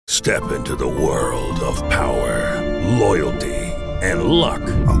Step into the world of power, loyalty, and luck.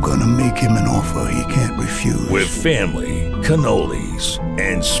 I'm gonna make him an offer he can't refuse. With family, cannolis,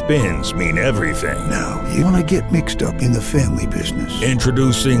 and spins mean everything. Now, you wanna get mixed up in the family business.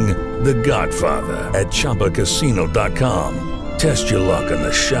 Introducing The Godfather at ChumbaCasino.com. Test your luck in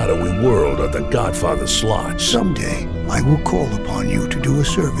the shadowy world of The Godfather slot. Someday, I will call upon you to do a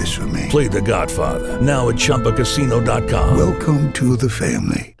service for me. Play The Godfather now at ChumbaCasino.com. Welcome to the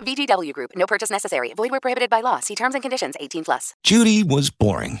family. VGW Group. No purchase necessary. Void where prohibited by law. See terms and conditions. 18+. Judy was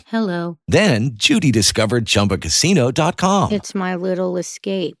boring. Hello. Then Judy discovered ChumbaCasino.com. It's my little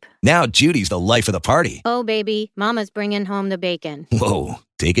escape. Now Judy's the life of the party. Oh, baby, mama's bringing home the bacon. Whoa,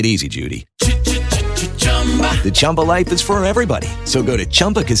 take it easy, Judy. The Chumba life is for everybody. So go to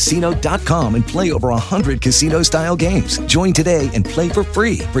ChumbaCasino.com and play over 100 casino-style games. Join today and play for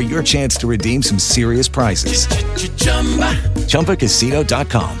free for your chance to redeem some serious prizes.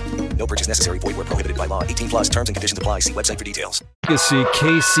 ChumbaCasino.com. No purchase necessary. Void where prohibited by law. 18+. Terms and conditions apply. See website for details. Legacy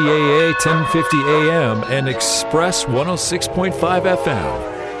KCAA 1050 AM and Express 106.5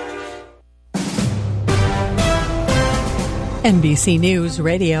 FM. NBC News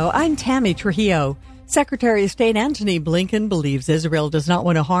Radio, I'm Tammy Trujillo. Secretary of State Antony Blinken believes Israel does not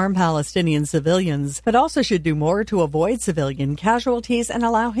want to harm Palestinian civilians, but also should do more to avoid civilian casualties and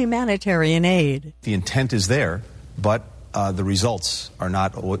allow humanitarian aid. The intent is there, but the results are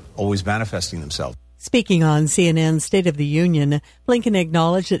not always manifesting themselves. Speaking on CNN's State of the Union, Blinken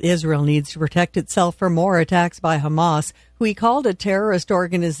acknowledged that Israel needs to protect itself from more attacks by Hamas, who he called a terrorist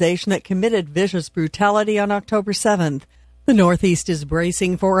organization that committed vicious brutality on October 7th. The Northeast is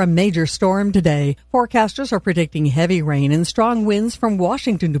bracing for a major storm today. Forecasters are predicting heavy rain and strong winds from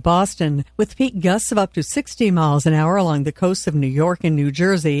Washington to Boston, with peak gusts of up to 60 miles an hour along the coasts of New York and New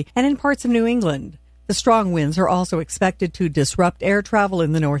Jersey and in parts of New England. The strong winds are also expected to disrupt air travel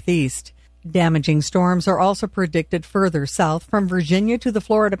in the Northeast. Damaging storms are also predicted further south from Virginia to the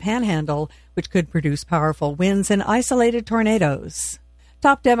Florida Panhandle, which could produce powerful winds and isolated tornadoes.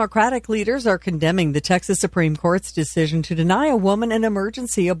 Top Democratic leaders are condemning the Texas Supreme Court's decision to deny a woman an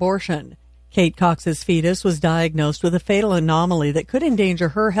emergency abortion. Kate Cox's fetus was diagnosed with a fatal anomaly that could endanger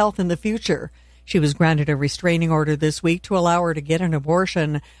her health in the future. She was granted a restraining order this week to allow her to get an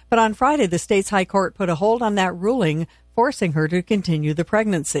abortion, but on Friday the state's high court put a hold on that ruling, forcing her to continue the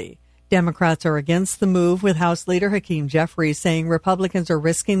pregnancy. Democrats are against the move, with House Leader Hakeem Jeffries saying Republicans are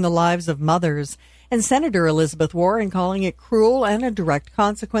risking the lives of mothers, and Senator Elizabeth Warren calling it cruel and a direct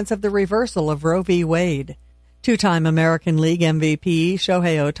consequence of the reversal of Roe v. Wade. Two-time American League MVP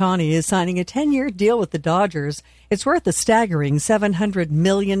Shohei Ohtani is signing a 10-year deal with the Dodgers. It's worth a staggering $700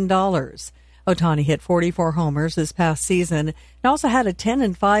 million. Ohtani hit 44 homers this past season and also had a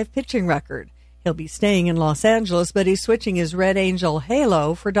 10-5 pitching record. He'll be staying in Los Angeles, but he's switching his Red Angel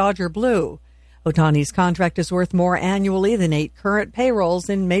halo for Dodger Blue. Ohtani's contract is worth more annually than 8 current payrolls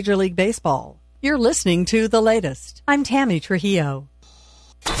in Major League Baseball. You're listening to The Latest. I'm Tammy Trujillo.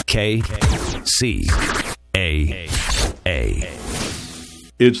 KCAA.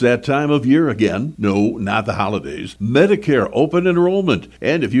 It's that time of year again. No, not the holidays. Medicare open enrollment.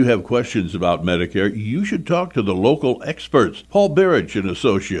 And if you have questions about Medicare, you should talk to the local experts, Paul Berich and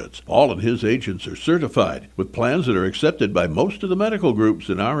Associates. Paul and his agents are certified with plans that are accepted by most of the medical groups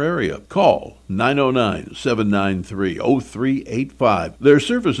in our area. Call 909-793-0385. Their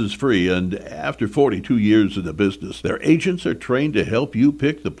service is free, and after 42 years in the business, their agents are trained to help you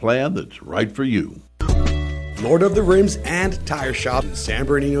pick the plan that's right for you. Lord of the Rims and Tire Shop in San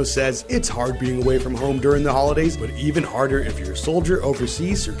Bernardino says it's hard being away from home during the holidays, but even harder if you're a soldier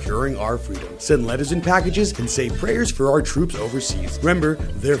overseas securing our freedom. Send letters and packages and say prayers for our troops overseas. Remember,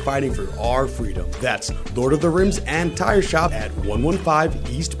 they're fighting for our freedom. That's Lord of the Rims and Tire Shop at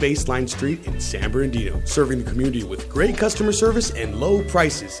 115 East Baseline Street in San Bernardino, serving the community with great customer service and low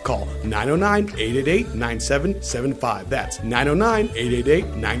prices. Call 909-888-9775. That's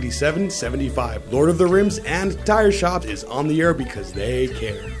 909-888-9775. Lord of the Rims and Tire Shop is on the air because they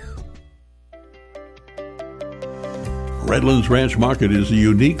care. Redlands Ranch Market is a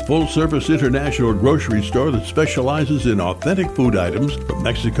unique full-service international grocery store that specializes in authentic food items from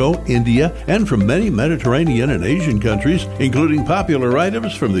Mexico, India, and from many Mediterranean and Asian countries, including popular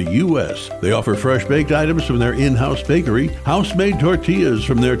items from the U.S. They offer fresh-baked items from their in-house bakery, house-made tortillas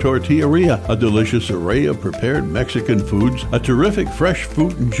from their tortilleria, a delicious array of prepared Mexican foods, a terrific fresh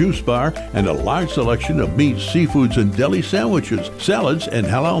fruit and juice bar, and a large selection of meats, seafoods, and deli sandwiches, salads, and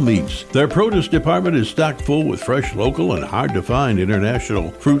halal meats. Their produce department is stocked full with fresh, local, and and hard-to-find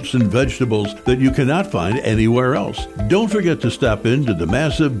international fruits and vegetables that you cannot find anywhere else. Don't forget to stop into the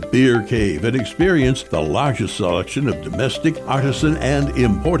massive Beer Cave and experience the largest selection of domestic, artisan, and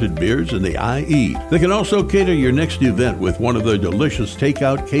imported beers in the IE. They can also cater your next event with one of their delicious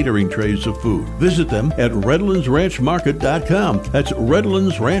takeout catering trays of food. Visit them at RedlandsRanchMarket.com. That's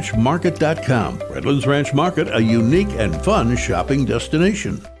RedlandsRanchMarket.com. Redlands Ranch Market, a unique and fun shopping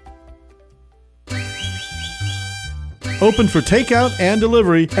destination. Open for takeout and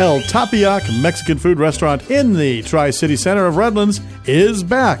delivery, El Tapiac Mexican food restaurant in the Tri-City Center of Redlands is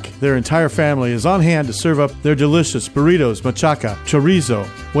back. Their entire family is on hand to serve up their delicious burritos, machaca, chorizo,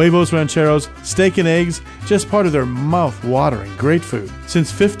 huevos rancheros, steak and eggs, just part of their mouth-watering great food. Since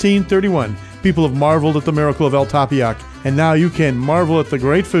 1531, people have marveled at the miracle of El Tapiac, and now you can marvel at the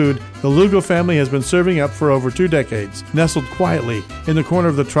great food the Lugo family has been serving up for over 2 decades, nestled quietly in the corner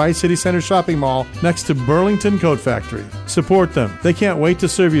of the Tri-City Center shopping mall next to Burlington Coat Factory. Support them. They can't wait to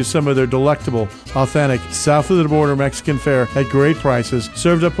serve you some of their delectable, authentic, south-of-the-border Mexican fare at great prices,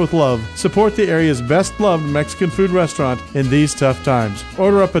 served up with love. Support the area's best-loved Mexican food restaurant in these tough times.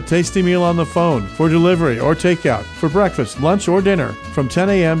 Order up a tasty meal on the phone for delivery or takeout for breakfast, lunch, or dinner from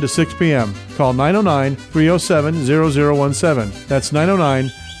 10 a.m. to 6 p.m. Call 909-307-0017. That's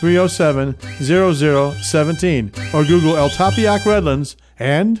 909-307-0017. Or Google El Tapiac Redlands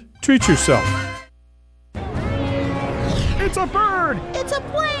and treat yourself. It's a bird! It's a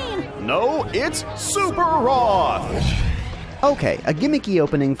plane! No, it's Super Roth! Okay, a gimmicky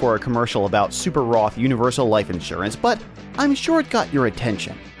opening for a commercial about Super Roth Universal Life Insurance, but I'm sure it got your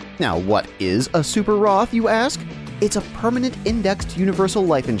attention. Now, what is a Super Roth, you ask? It's a permanent indexed universal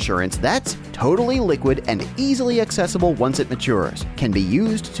life insurance that's totally liquid and easily accessible once it matures. Can be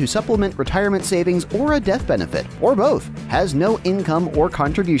used to supplement retirement savings or a death benefit, or both. Has no income or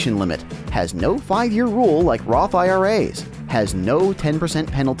contribution limit. Has no 5-year rule like Roth IRAs. Has no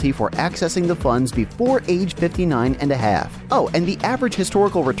 10% penalty for accessing the funds before age 59 and a half. Oh, and the average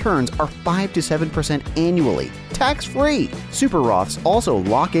historical returns are 5 to 7% annually, tax-free. Super Roths also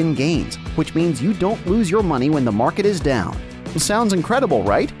lock in gains, which means you don't lose your money when the market is down. Sounds incredible,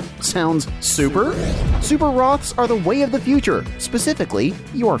 right? Sounds super? Super Roths are the way of the future, specifically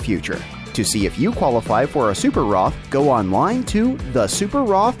your future. To see if you qualify for a Super Roth, go online to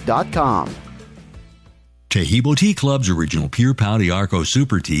thesuperroth.com. Tehibo Tea Club's original Pure Pau de Arco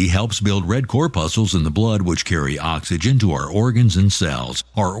Super Tea helps build red corpuscles in the blood which carry oxygen to our organs and cells.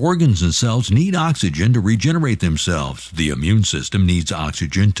 Our organs and cells need oxygen to regenerate themselves. The immune system needs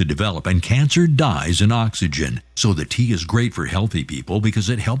oxygen to develop, and cancer dies in oxygen. So the tea is great for healthy people because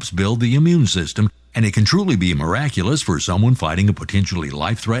it helps build the immune system, and it can truly be miraculous for someone fighting a potentially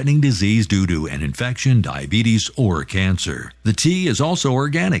life-threatening disease due to an infection, diabetes, or cancer. The tea is also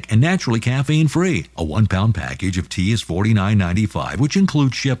organic and naturally caffeine-free. A 1-pound package of tea is $49.95, which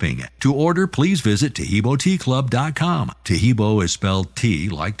includes shipping. To order, please visit TehiboTeaClub.com. Tehibo is spelled T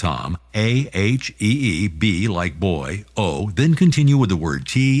like Tom, A-H-E-E-B like boy, O, then continue with the word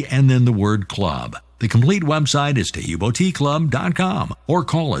tea and then the word club. The complete website is TehiboTeaClub.com, or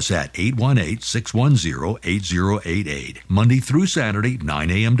call us at 818-610-8088, Monday through Saturday, 9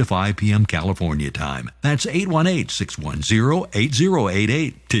 a.m. to 5 p.m. California time. That's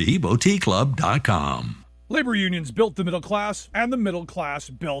 818-610-8088, TehiboTeaClub.com. Labor unions built the middle class, and the middle class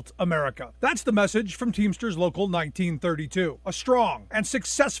built America. That's the message from Teamsters Local 1932, a strong and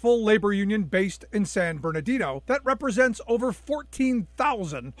successful labor union based in San Bernardino that represents over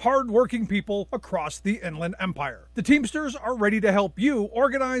 14,000 hardworking people across the Inland Empire. The Teamsters are ready to help you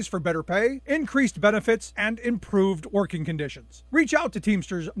organize for better pay, increased benefits, and improved working conditions. Reach out to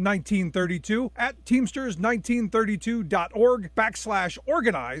Teamsters 1932 at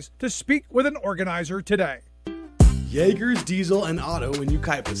teamsters1932.org/organize to speak with an organizer today. Yeager's Diesel and Auto in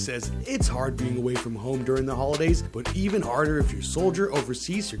Yucaipa says it's hard being away from home during the holidays, but even harder if you're a soldier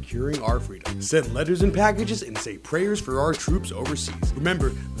overseas securing our freedom. Send letters and packages and say prayers for our troops overseas.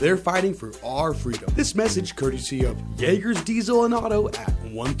 Remember, they're fighting for our freedom. This message courtesy of Yeager's Diesel and Auto at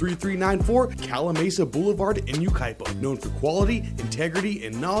 13394 Calamasa Boulevard in Yucaipa. Known for quality, integrity,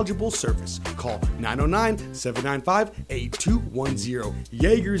 and knowledgeable service. Call 909-795-8210.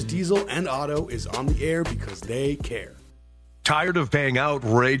 Yeager's Diesel and Auto is on the air because they care. Tired of paying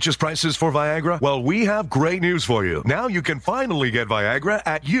outrageous prices for Viagra? Well, we have great news for you. Now you can finally get Viagra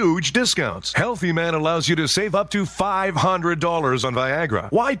at huge discounts. Healthy Man allows you to save up to $500 on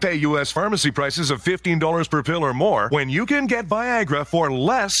Viagra. Why pay U.S. pharmacy prices of $15 per pill or more when you can get Viagra for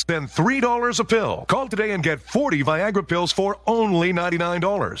less than $3 a pill? Call today and get 40 Viagra pills for only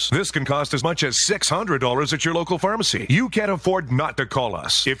 $99. This can cost as much as $600 at your local pharmacy. You can't afford not to call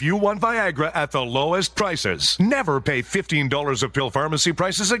us. If you want Viagra at the lowest prices, never pay $15 a pill pharmacy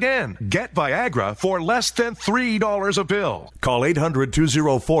prices again. Get Viagra for less than $3 a pill. Call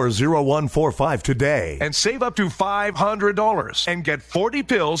 800-204-0145 today and save up to $500 and get 40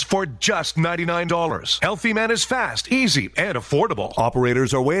 pills for just $99. Healthy Man is fast, easy, and affordable.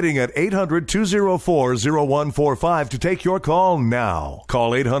 Operators are waiting at 800-204-0145 to take your call now.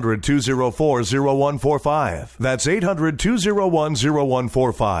 Call 800-204-0145. That's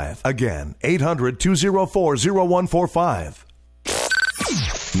 800-201-0145. Again, 800-204-0145.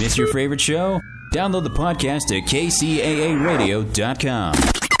 Miss your favorite show? Download the podcast at KCAAradio.com.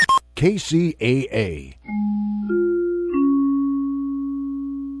 KCAA.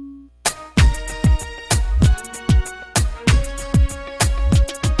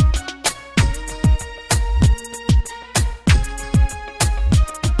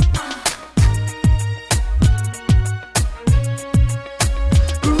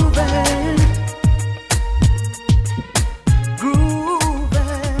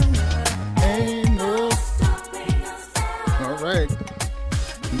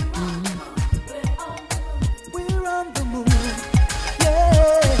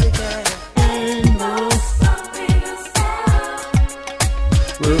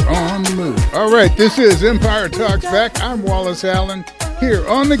 This is Empire Talks Back. I'm Wallace Allen, here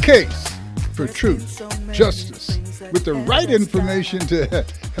on the case for truth, justice, with the right information to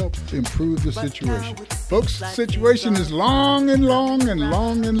help improve the situation. Folks, the situation is long, and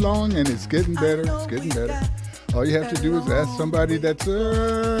it's getting better. It's getting better. All you have to do is ask somebody that's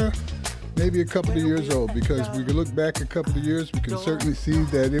maybe a couple of years old, because we can look back a couple of years, we can certainly see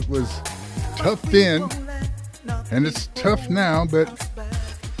that it was tough then, and it's tough now, but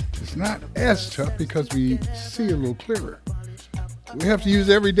it's not as tough because we see a little clearer. We have to use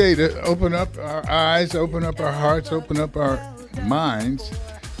every day to open up our eyes, open up our hearts, open up our minds,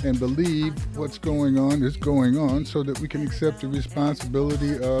 and believe what's going on is going on, so that we can accept the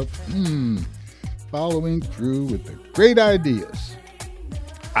responsibility of following through with the great ideas.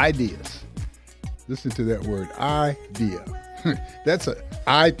 Ideas. Listen to that word, idea. That's an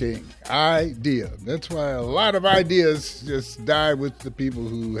I thing, idea. That's why a lot of ideas just die with the people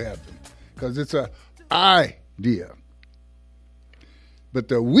who have them, because it's an idea. But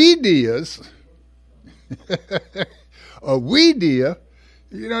the we-deas, a we-dea,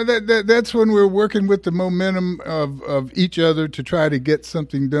 you know, that's when we're working with the momentum of each other to try to get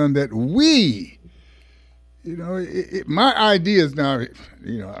something done that we, you know, my ideas now,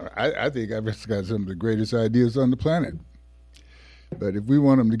 you know, I think I've just got some of the greatest ideas on the planet. But if we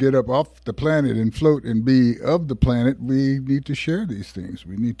want them to get up off the planet and float and be of the planet, we need to share these things.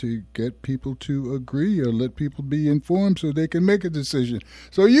 We need to get people to agree, or let people be informed so they can make a decision.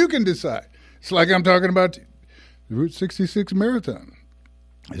 So you can decide. It's like I'm talking about the Route 66 Marathon.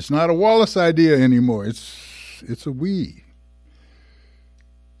 It's not a Wallace idea anymore. It's a we.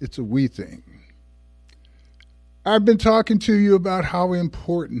 It's a we thing. I've been talking to you about how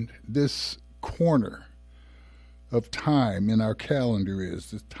important this corner of time in our calendar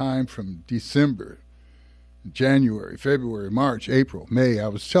is, the time from December, January, February, March, April, May. I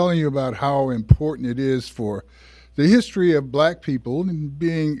was telling you about how important it is for the history of black people and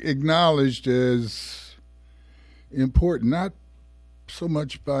being acknowledged as important, not so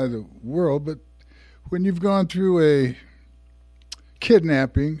much by the world, but when you've gone through a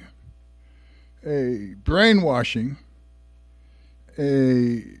kidnapping, a brainwashing,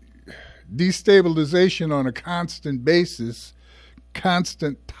 a destabilization on a constant basis,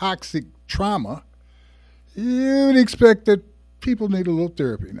 constant toxic trauma, you would expect that people need a little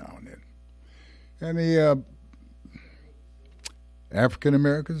therapy now and then. And the African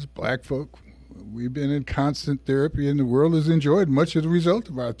Americans, black folk, we've been in constant therapy, and the world has enjoyed much of the result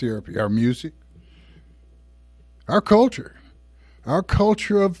of our therapy, our music, our culture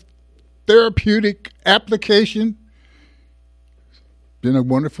of therapeutic application. Been a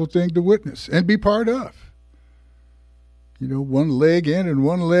wonderful thing to witness and be part of. You know, one leg in and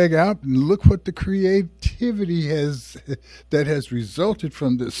one leg out, and look what the creativity that has resulted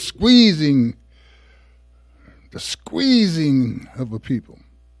from the squeezing of a people.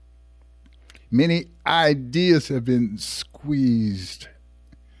 Many ideas have been squeezed.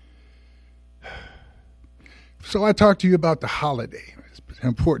 So I talked to you about the holiday, the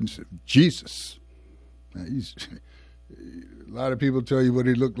importance of Jesus. Now, a lot of people tell you what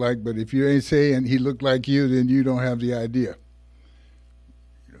he looked like, but if you ain't saying he looked like you, then you don't have the idea.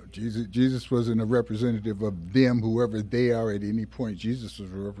 Jesus wasn't a representative of them, whoever they are at any point. Jesus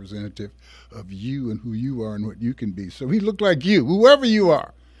was a representative of you and who you are and what you can be. So he looked like you, whoever you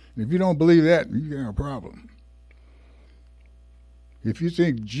are. And if you don't believe that, you got a problem. If you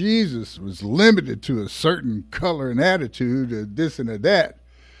think Jesus was limited to a certain color and attitude, or this and that,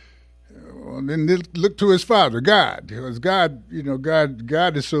 well, then look to his Father, God. Because God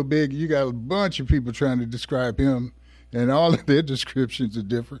is so big, you got a bunch of people trying to describe him, and all of their descriptions are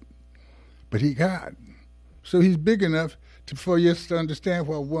different. But he God. So he's big enough for you to understand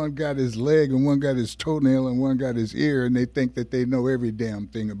why one got his leg and one got his toenail and one got his ear, and they think that they know every damn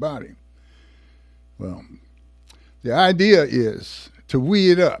thing about him. Well, the idea is to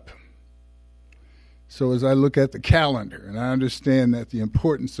weigh it up. So as I look at the calendar, and I understand that the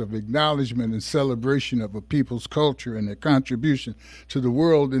importance of acknowledgement and celebration of a people's culture and their contribution to the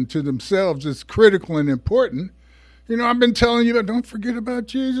world and to themselves is critical and important. You know, I've been telling you, don't forget about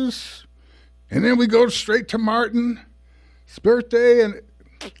Jesus. And then we go straight to Martin's birthday, and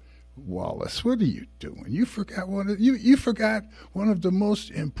Wallace, what are you doing? You forgot you forgot one of the most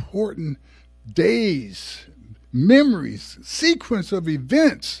important days, memories, sequence of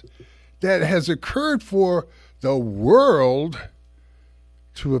events that has occurred for the world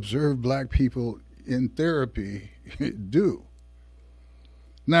to observe black people in therapy do.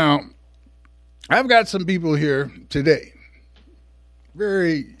 Now, I've got some people here today,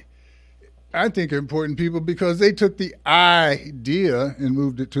 very, I think, important people, because they took the idea and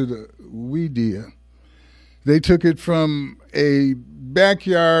moved it to the we-dia. They took it from a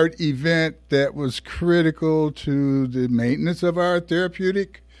backyard event that was critical to the maintenance of our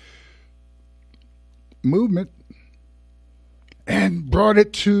therapeutic movement and brought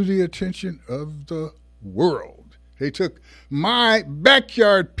it to the attention of the world. They took my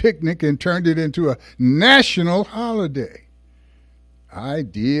backyard picnic and turned it into a national holiday.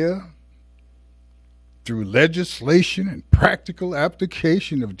 Idea, through legislation and practical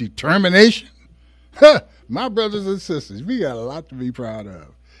application of determination. My brothers and sisters, we got a lot to be proud of.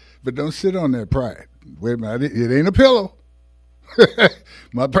 But don't sit on that pride. Wait a minute, it ain't a pillow.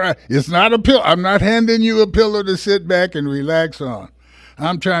 My pride, it's not a pillow. I'm not handing you a pillow to sit back and relax on.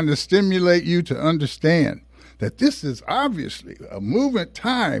 I'm trying to stimulate you to understand that this is obviously a movement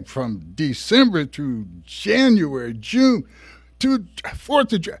time from December to January, June, to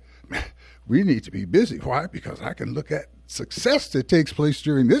 4th of July. We need to be busy. Why? Because I can look at success that takes place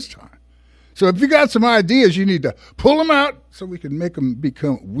during this time. So if you got some ideas, you need to pull them out so we can make them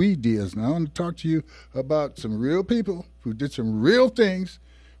become we-dias. Now, I want to talk to you about some real people who did some real things.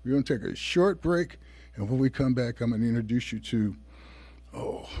 We're going to take a short break, and when we come back, I'm going to introduce you to,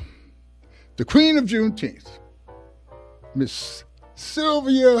 the Queen of Juneteenth, Miss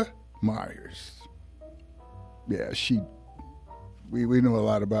Sylvia Myers. Yeah, we know a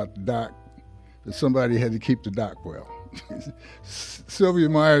lot about the doc, but somebody had to keep the doc well. Sylvia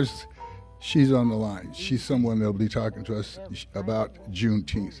Myers, she's on the line. She's someone that'll be talking to us about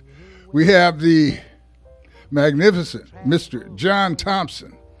Juneteenth. We have the magnificent Mr. John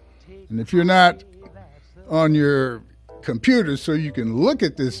Thompson. And if you're not on your computer so you can look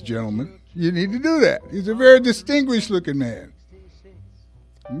at this gentleman, you need to do that. He's a very distinguished-looking man.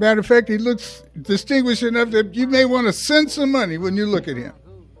 Matter of fact, he looks distinguished enough that you may want to send some money when you look at him.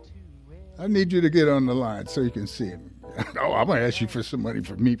 I need you to get on the line so you can see him. Oh, I'm going to ask you for some money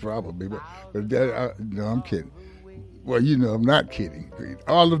for me probably, but no, I'm kidding. Well, you know, I'm not kidding.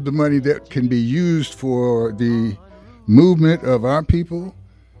 All of the money that can be used for the movement of our people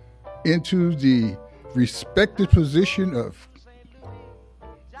into the respected position of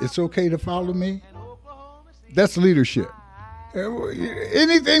it's okay to follow me, that's leadership.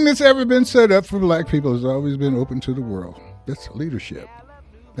 Anything that's ever been set up for black people has always been open to the world. That's leadership.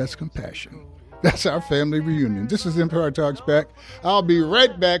 That's compassion. That's our family reunion. This is Empire Talks Back. I'll be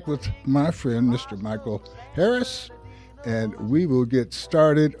right back with my friend, Mr. Michael Harris, and we will get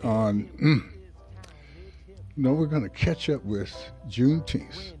started on, we're going to catch up with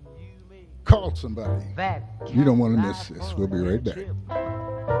Juneteenth. Call somebody. You don't want to miss this. We'll be right back.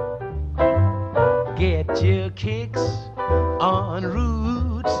 Get your kicks on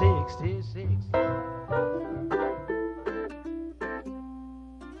Route 66.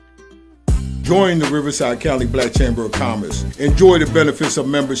 Join the Riverside County Black Chamber of Commerce. Enjoy the benefits of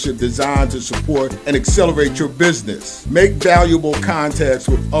membership designed to support and accelerate your business. Make valuable contacts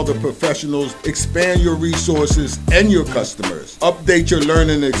with other professionals, expand your resources and your customers. Update your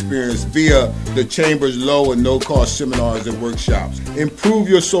learning experience via the Chamber's low and no-cost seminars and workshops. Improve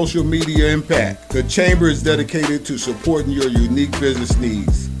your social media impact. The Chamber is dedicated to supporting your unique business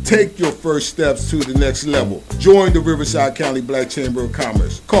needs. Take your first steps to the next level. Join the Riverside County Black Chamber of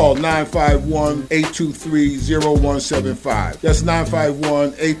Commerce. Call 951-823-0175. That's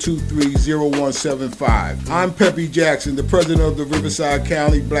 951-823-0175. I'm Peppy Jackson, the president of the Riverside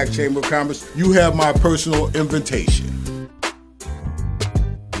County Black Chamber of Commerce. You have my personal invitation.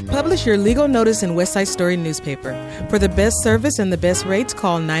 Publish your legal notice in West Side Story newspaper. For the best service and the best rates,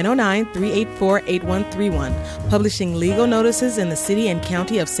 call 909-384-8131. Publishing legal notices in the city and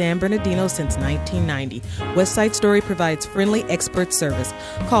county of San Bernardino since 1990. West Side Story provides friendly expert service.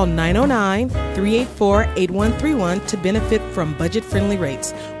 Call 909-384-8131 to benefit from budget-friendly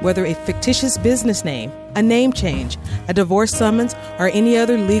rates. Whether a fictitious business name, a name change, a divorce summons, or any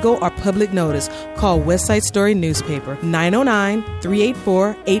other legal or public notice, call West Side Story newspaper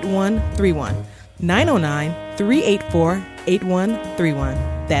 909-384-8131. 909-384-8131.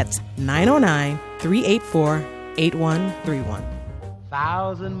 That's 909-384-8131.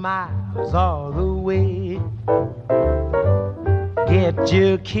 1,000 miles all the way. Get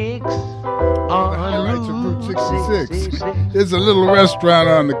your kicks on the highlights of Route 66. There's a little restaurant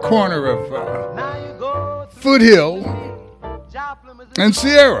on the corner of Foothill and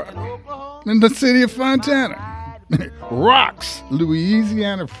Sierra in the city of Fontana. Rocks,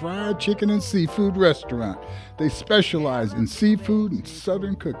 Louisiana Fried Chicken and Seafood Restaurant. They specialize in seafood and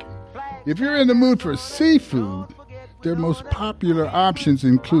southern cooking. If you're in the mood for seafood, their most popular options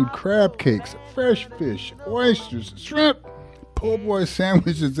include crab cakes, fresh fish, oysters, shrimp, po' boy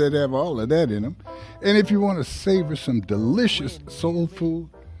sandwiches that have all of that in them. And if you want to savor some delicious soul food,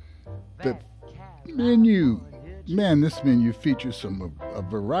 the this menu features a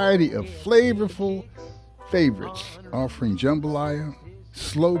variety of flavorful favorites, offering jambalaya,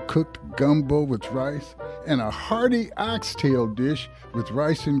 slow-cooked gumbo with rice, and a hearty oxtail dish with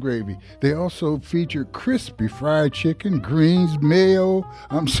rice and gravy. They also feature crispy fried chicken, greens,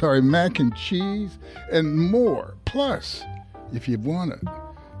 mac and cheese, and more. Plus, if you want to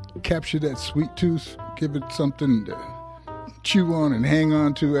capture that sweet tooth, give it something to chew on and hang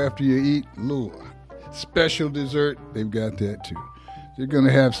on to after you eat, a little special dessert, they've got that too. They're going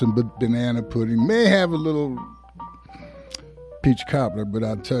to have some banana pudding, may have a little peach cobbler, but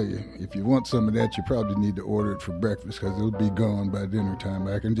I'll tell you, if you want some of that, you probably need to order it for breakfast because it'll be gone by dinner time.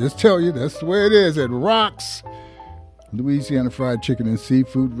 I can just tell you that's the way it is at Rocks, Louisiana Fried Chicken and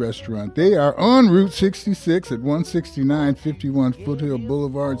Seafood Restaurant. They are on Route 66 at 16951 Foothill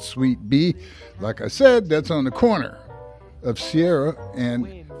Boulevard, Suite B. Like I said, that's on the corner of Sierra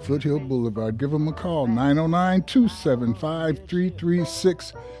and Foothill Boulevard. Give them a call,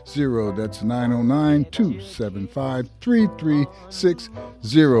 909-275-3360. That's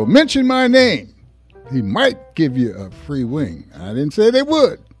 909-275-3360. Mention my name. He might give you a free wing. I didn't say they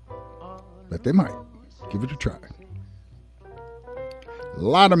would, but they might. Give it a try. A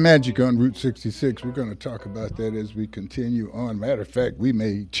lot of magic on Route 66. We're going to talk about that as we continue on. Matter of fact, we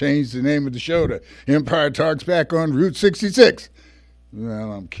may change the name of the show to Empire Talks Back on Route 66.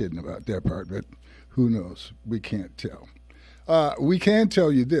 Well, I'm kidding about that part, but who knows? We can't tell. We can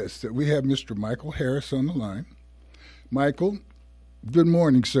tell you this, that we have Mr. Michael Harris on the line. Michael, good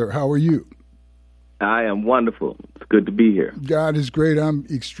morning, sir. How are you? I am wonderful. It's good to be here. God is great. I'm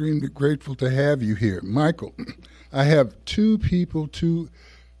extremely grateful to have you here. Michael, I have two people,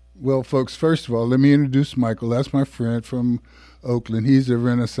 well, folks, first of all, let me introduce Michael. That's my friend from Oakland. He's a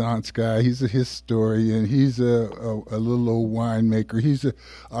Renaissance guy. He's a historian. He's a little old winemaker. He's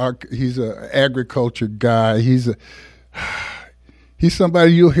a agriculture guy. He's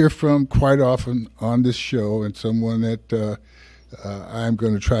somebody you'll hear from quite often on this show, and someone that I'm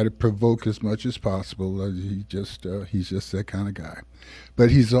going to try to provoke as much as possible. He's just that kind of guy. But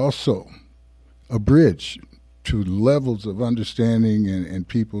he's also a bridge to levels of understanding and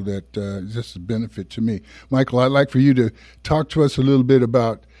people that just a benefit to me. Michael, I'd like for you to talk to us a little bit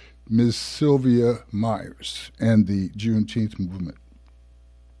about Ms. Sylvia Myers and the Juneteenth movement.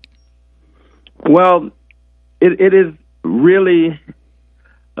 Well, it is really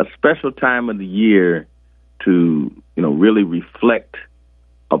a special time of the year to really reflect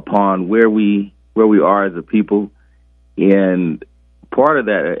upon where we are as a people, and part of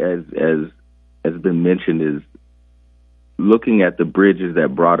that, as has been mentioned, is looking at the bridges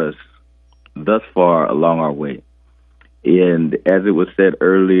that brought us thus far along our way. And as it was said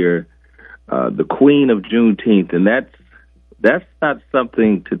earlier, the Queen of Juneteenth, and that's not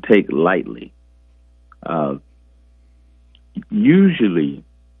something to take lightly. Usually,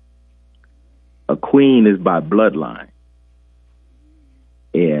 a queen is by bloodline,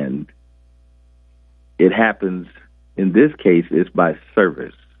 and it happens, in this case, it's by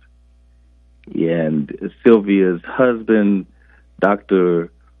service. And Sylvia's husband, Dr.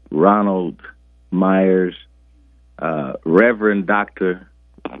 Ronald Myers, Reverend Dr.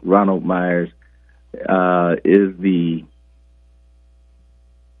 Ronald Myers, is the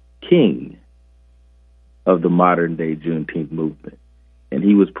king of the modern day Juneteenth movement. And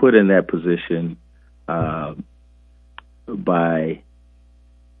he was put in that position by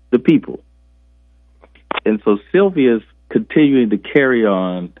the people. And so Sylvia's continuing to carry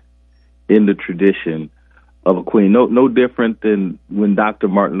on in the tradition of a queen. No different than when Dr.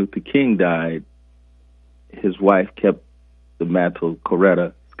 Martin Luther King died. His wife kept the mantle,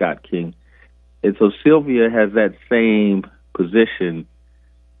 Coretta Scott King. And so Sylvia has that same position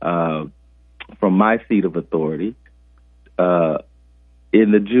from my seat of authority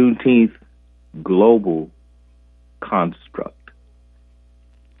in the Juneteenth global construct,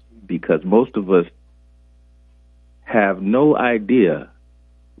 because most of us have no idea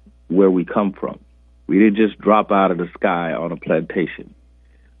where we come from. We didn't just drop out of the sky on a plantation.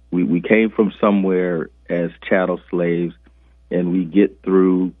 We came from somewhere as chattel slaves, and we get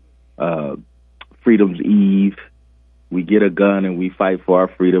through Freedom's Eve. We get a gun and we fight for our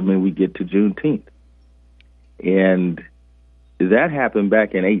freedom, and we get to Juneteenth. And that happened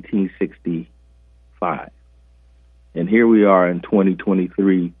back in 1865. And here we are in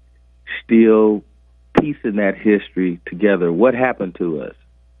 2023, still piecing that history together. What happened to us?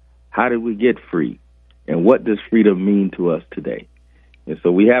 How did we get free? And what does freedom mean to us today? And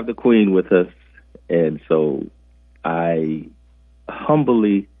so we have the Queen with us, and so I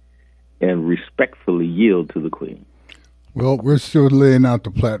humbly and respectfully yield to the Queen. Well, we're still laying out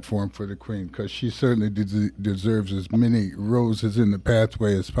the platform for the Queen, because she certainly deserves as many roses in the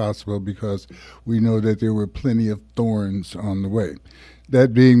pathway as possible, because we know that there were plenty of thorns on the way.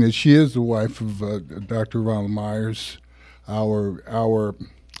 That being that she is the wife of Dr. Ronald Myers, our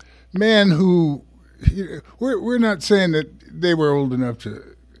man who, we're not saying that they were old enough to,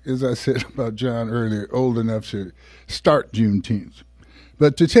 as I said about John earlier, old enough to start Juneteenth.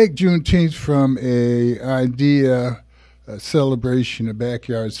 But to take Juneteenth from a idea, a celebration, a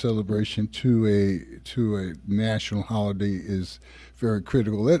backyard celebration, to a national holiday is very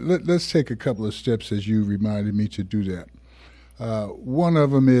critical. Let's take a couple of steps, as you reminded me to do that. One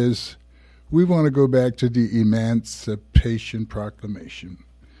of them is we want to go back to the Emancipation Proclamation,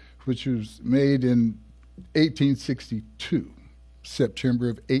 which was made in 1862, September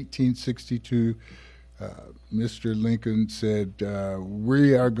of 1862. Mr. Lincoln said,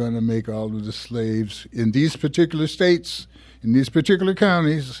 we are going to make all of the slaves in these particular states, in these particular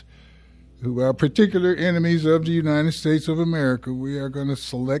counties, who are particular enemies of the United States of America, we are going to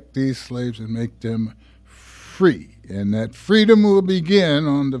select these slaves and make them free. And that freedom will begin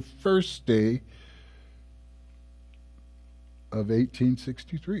on the first day of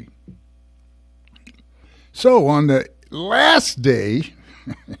 1863. So on the last day,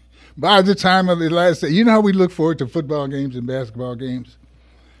 by the time of the last day, you know how we look forward to football games and basketball games?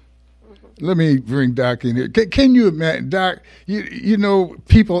 Let me bring Doc in here. Can you imagine, Doc, you know,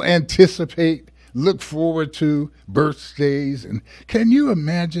 people anticipate, look forward to birthdays. And can you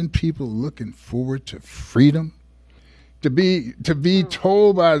imagine people looking forward to freedom? To be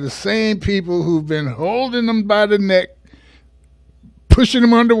told by the same people who've been holding them by the neck, pushing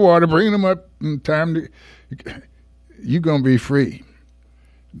them underwater, bringing them up in time to, you're going to be free.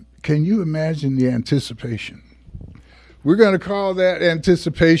 Can you imagine the anticipation? We're going to call that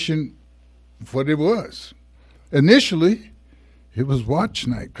anticipation what it was. Initially, it was watch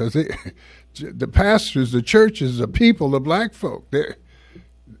night, because the pastors, the churches, the people, the black folk, the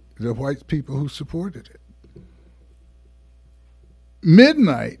white people who supported it.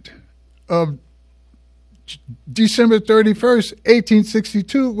 Midnight of December 31st,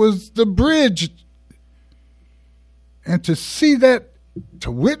 1862 was the bridge. And to see that, to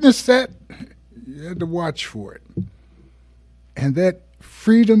witness that, you had to watch for it. And that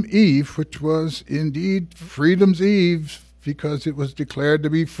Freedom Eve, which was indeed Freedom's Eve, because it was declared to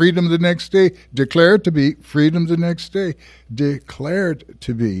be freedom the next day, declared to be freedom the next day, declared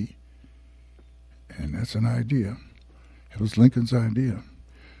to be, and that's an idea. It was Lincoln's idea.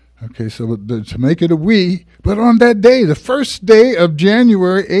 Okay, so to make it a we, but on that day, the first day of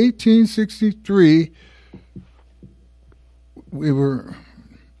January 1863, we were,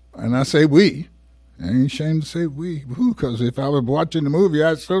 and I say we, I ain't ashamed to say we, because if I was watching the movie,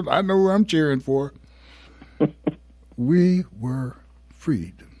 I know who I'm cheering for. We were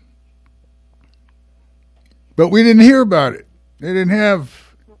freed. But we didn't hear about it. They didn't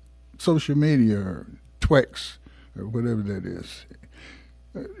have social media or Twix or whatever that is.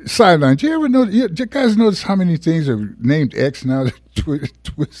 Sideline. Do you ever know? You guys notice how many things are named X now?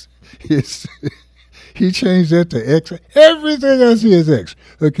 Twist is he changed that to X. Everything I see is X.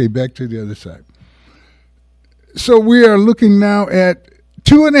 Okay, back to the other side. So we are looking now at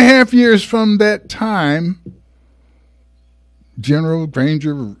 2.5 years from that time. General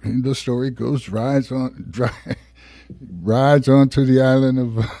Granger in the story rides onto the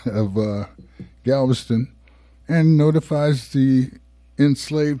island of Galveston and notifies the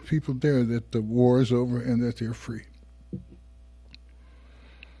enslaved people there that the war is over and that they're free.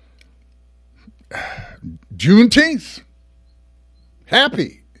 Juneteenth.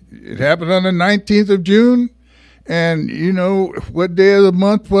 Happy. It happened on the 19th of June. And you know, what day of the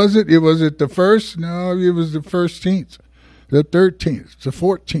month was it? Was it the 1st? No, it was the 1st, the 13th, the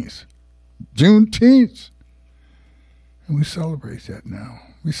 14th. Juneteenth. And we celebrate that now.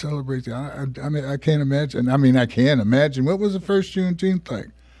 We celebrate that. I mean, I can't imagine. I can imagine. What was the first Juneteenth like?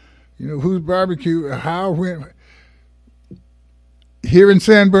 You know, whose barbecue, how, when. Here in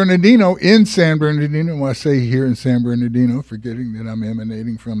San Bernardino, when I say here in San Bernardino, forgetting that I'm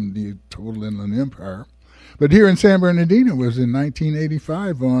emanating from the total Inland Empire. But here in San Bernardino was in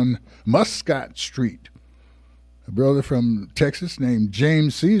 1985 on Muscat Street. A brother from Texas named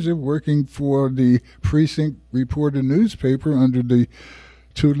James Caesar, working for the Precinct Reporter newspaper under the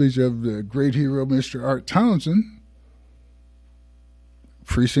tutelage of the great hero, Mr. Art Townsend.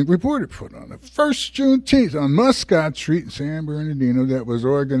 Precinct Reporter put on the first Juneteenth on Muscat Street in San Bernardino that was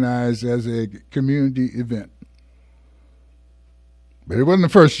organized as a community event. But it wasn't the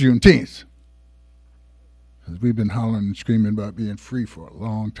first Juneteenth. Because we've been hollering and screaming about being free for a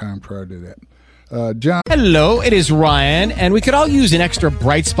long time prior to that. John. Hello, it is Ryan, and we could all use an extra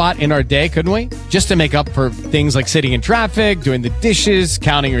bright spot in our day, couldn't we? Just to make up for things like sitting in traffic, doing the dishes,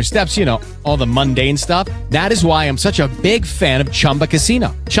 counting your steps, you know, all the mundane stuff. That is why I'm such a big fan of Chumba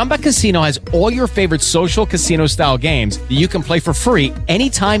Casino. Chumba Casino has all your favorite social casino-style games that you can play for free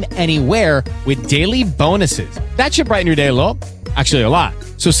anytime, anywhere with daily bonuses. That should brighten your day a little. Actually, a lot.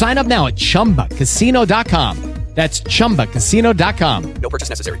 So sign up now at ChumbaCasino.com. That's ChumbaCasino.com. No purchase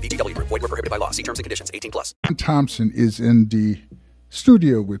necessary. VGW Group. Void where prohibited by law. See terms and conditions. 18+. John Thompson is in the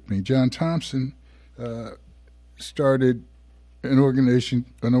studio with me. John Thompson started an organization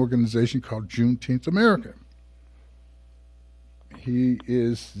called Juneteenth America. He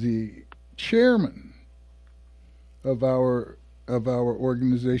is the chairman of our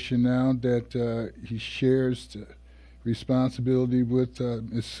organization now that he shares the responsibility with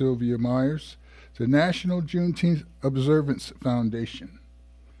Ms. Sylvia Myers. The National Juneteenth Observance Foundation.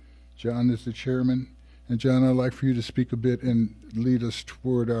 John is the chairman. And John, I'd like for you to speak a bit and lead us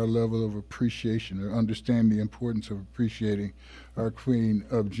toward our level of appreciation or understand the importance of appreciating our queen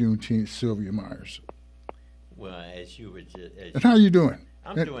of Juneteenth, Sylvia Myers. Well, as you were just... And how are you doing?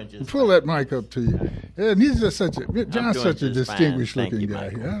 I'm doing just Pull fine. that mic up to you. And he's just John's such a distinguished-looking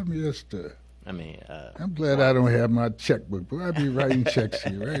guy. I'm glad I don't have my checkbook, but I'd be writing checks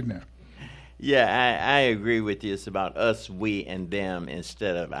here right now. Yeah, I agree with you. It's about us, we, and them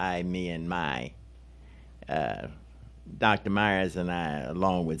instead of I, me, and my. Dr. Myers and I,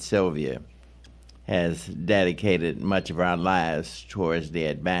 along with Sylvia, has dedicated much of our lives towards the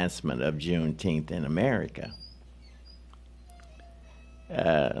advancement of Juneteenth in America.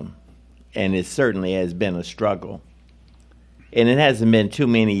 And it certainly has been a struggle. And it hasn't been too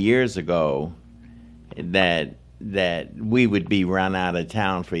many years ago that we would be run out of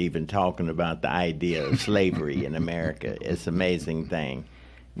town for even talking about the idea of slavery in America. It's an amazing thing.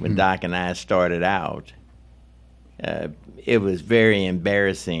 When Doc and I started out, it was very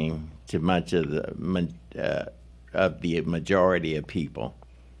embarrassing to much of the majority of people.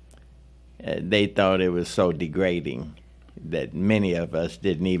 They thought it was so degrading that many of us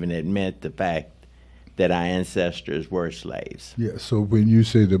didn't even admit the fact that our ancestors were slaves. Yeah, so when you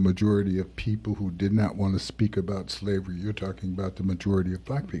say the majority of people who did not want to speak about slavery, you're talking about the majority of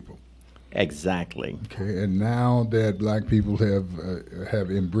black people. Exactly. Okay, and now that black people have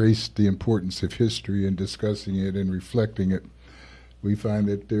embraced the importance of history and discussing it and reflecting it, we find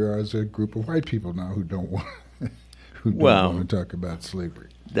that there is a group of white people now who don't want want to talk about slavery.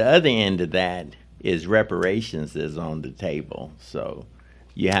 The other end of that is reparations is on the table, so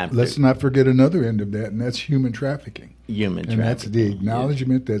you have Let's not forget another end of that, and that's human trafficking. And that's the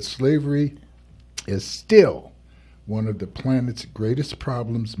acknowledgement that slavery is still one of the planet's greatest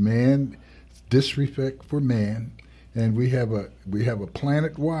problems. Man disrespect for man, and we have a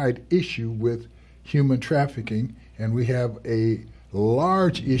planet-wide issue with human trafficking, and we have a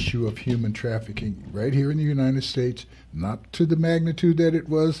large issue of human trafficking right here in the United States, not to the magnitude that it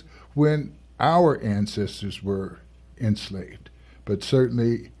was when our ancestors were enslaved, but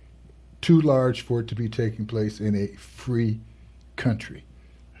certainly too large for it to be taking place in a free country.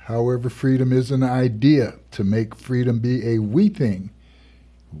 However, freedom is an idea. To make freedom be a we thing,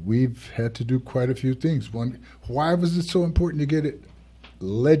 we've had to do quite a few things. One, why was it so important to get it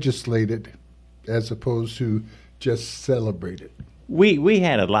legislated as opposed to just celebrated? We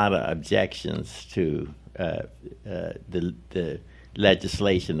had a lot of objections to the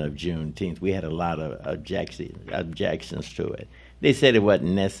legislation of Juneteenth. We had a lot of objections to it. They said it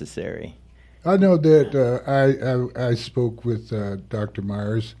wasn't necessary. I know that I spoke with Dr.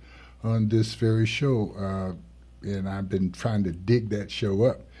 Myers on this very show, and I've been trying to dig that show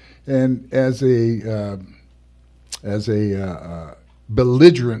up. And as a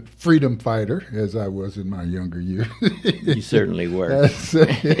belligerent freedom fighter, as I was in my younger years, you certainly were.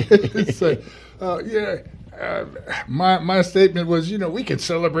 My statement was, we can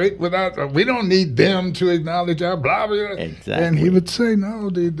celebrate without. We don't need them to acknowledge our blah blah. Exactly. And he would say, no,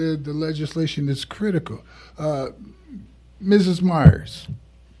 the legislation is critical. Mrs. Myers,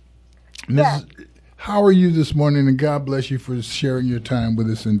 Yes. How are you this morning? And God bless you for sharing your time with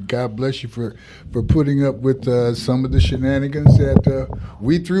us, and God bless you for putting up with some of the shenanigans that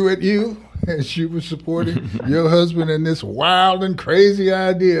we threw at you as you were supporting your husband in this wild and crazy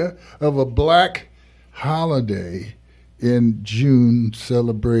idea of a black holiday in June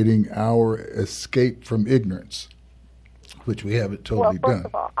celebrating our escape from ignorance, which we haven't totally done. First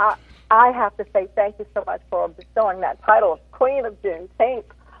of all, I have to say thank you so much for bestowing that title of Queen of Juneteenth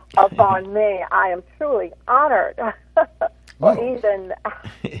upon me. I am truly honored for even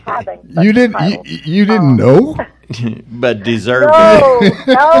having such you didn't title. you didn't know, but deserve it.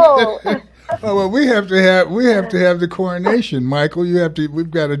 No. Oh, well, we have to have the coronation, Michael.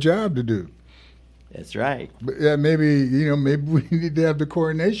 We've got a job to do. That's right. But, maybe we need to have the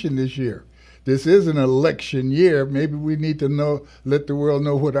coronation this year. This is an election year. Maybe we need to let the world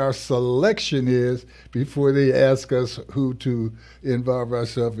know what our selection is before they ask us who to involve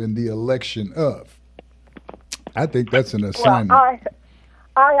ourselves in the election of. I think that's an assignment. Well,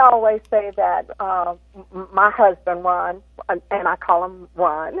 I always say that my husband, Ron, and I call him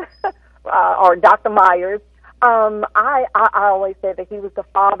Ron, or Dr. Myers, I always say that he was the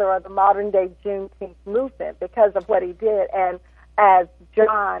father of the modern-day Juneteenth movement because of what he did. And as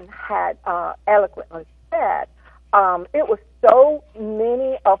John had eloquently said, it was so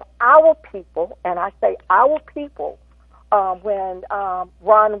many of our people, and I say our people, when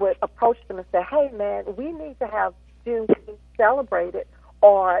Ron would approach them and say, hey, man, we need to have Juneteenth celebrated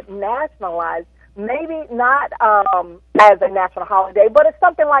or nationalized, maybe not as a national holiday, but it's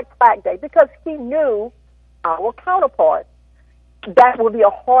something like Flag Day, because he knew our counterparts, that would be a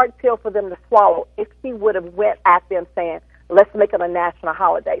hard pill for them to swallow if he would have went at them saying, let's make it a national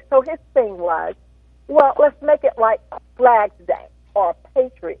holiday. So his thing was, well, let's make it like Flag Day or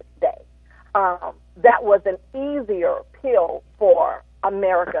Patriots Day. That was an easier pill for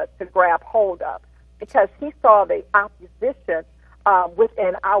America to grab hold of because he saw the opposition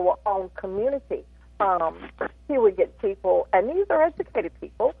within our own community. He would get people, and these are educated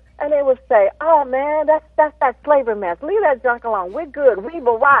people, and they would say, oh, man, that's that slavery mess. Leave that junk alone. We're good. We've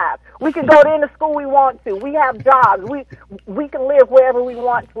arrived. We can go to any school we want to. We have jobs. We can live wherever we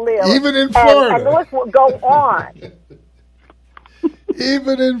want to live. Even in Florida. And the list will go on.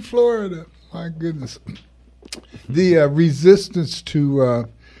 Even in Florida. My goodness. The resistance to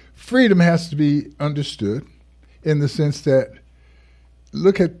freedom has to be understood in the sense that,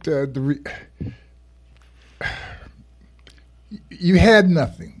 look at you had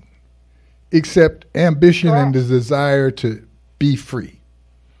nothing except ambition and the desire to be free.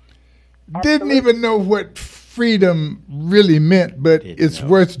 Absolutely. Didn't even know what freedom really meant, but it's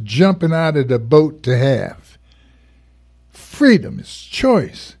worth jumping out of the boat to have. Freedom is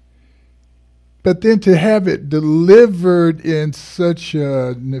choice. But then to have it delivered in such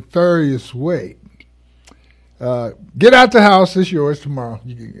a nefarious way. Get out the house, it's yours tomorrow.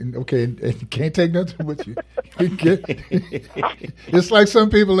 You can't take nothing with you. It's like some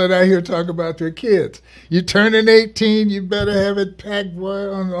people that I hear talk about their kids. You turning 18, you better have it packed,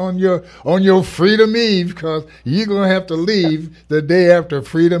 boy, on your Freedom Eve, because you're gonna have to leave the day after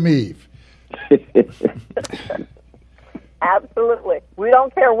Freedom Eve. Absolutely. We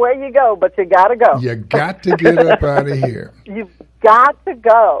don't care where you go, but you gotta go. You got to get up out of here. You've got to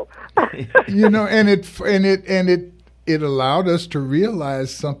go. And it it allowed us to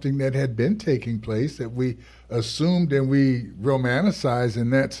realize something that had been taking place that we assumed and we romanticize,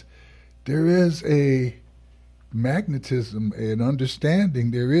 and that's there is a magnetism, an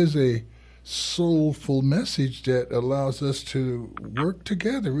understanding. There is a soulful message that allows us to work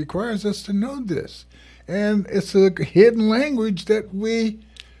together, requires us to know this. And it's a hidden language that we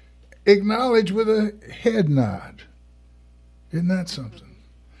acknowledge with a head nod. Isn't that something?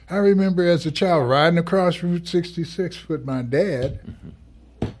 I remember as a child riding across Route 66 with my dad,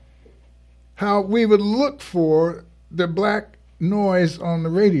 how we would look for the black noise on the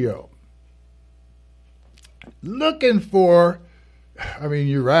radio. Looking for, I mean,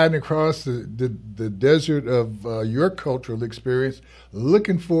 you're riding across the desert of your cultural experience,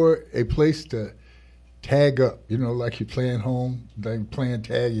 looking for a place to tag up, you know, like you're playing home, like playing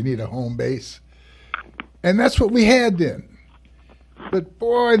tag, you need a home base. And that's what we had then. But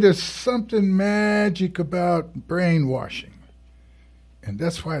boy, there's something magic about brainwashing. And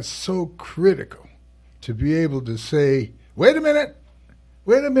that's why it's so critical to be able to say, wait a minute,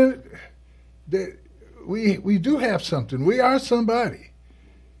 we do have something. We are somebody.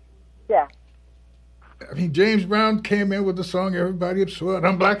 Yeah. I mean, James Brown came in with the song "Everybody Upset."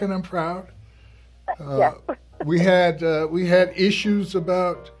 I'm black and I'm proud. Yeah. We had issues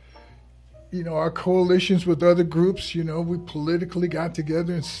about, you know, our coalitions with other groups. You know, we politically got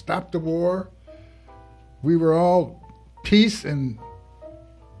together and stopped the war. We were all peace and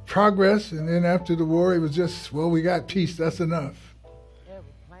progress, and then after the war, it was just, well, we got peace. That's enough.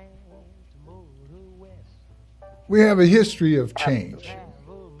 We have a history of change,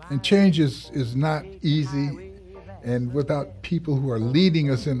 and change is not easy, and without people who are leading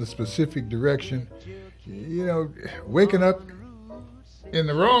us in a specific direction, you know, waking up in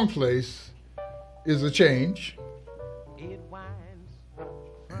the wrong place is a change,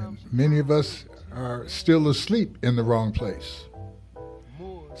 and many of us are still asleep in the wrong place.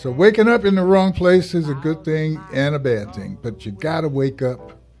 So waking up in the wrong place is a good thing and a bad thing, but you gotta wake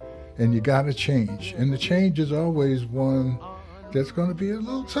up. And you got to change. And the change is always one that's going to be a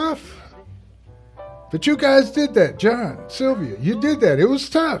little tough. But you guys did that. John, Sylvia, you did that. It was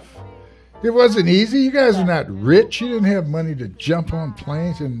tough. It wasn't easy. You guys are not rich. You didn't have money to jump on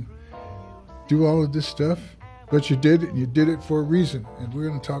planes and do all of this stuff. But you did it, and you did it for a reason. And we're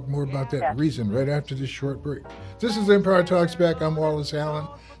going to talk more about that reason right after this short break. This is Empire Talks Back. I'm Wallace Allen,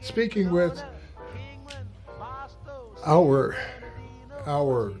 speaking with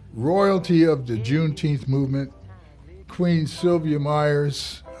our royalty of the Juneteenth movement, Queen Sylvia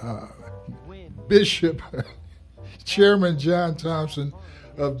Myers, Bishop, Chairman John Thompson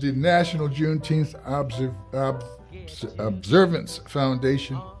of the National Juneteenth Observance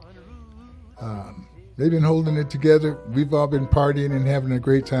Foundation. They've been holding it together. We've all been partying and having a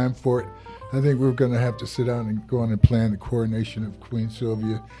great time for it. I think we're going to have to sit down and go on and plan the coronation of Queen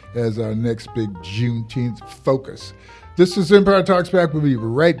Sylvia as our next big Juneteenth focus. This is Empire Talks Back. We'll be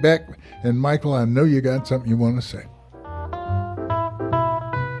right back. And Michael, I know you got something you want to say.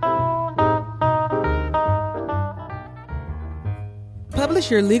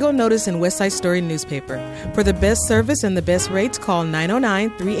 Publish your legal notice in West Side Story newspaper. For the best service and the best rates, call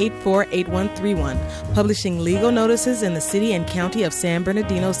 909-384-8131. Publishing legal notices in the city and county of San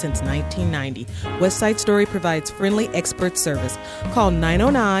Bernardino since 1990. West Side Story provides friendly expert service. Call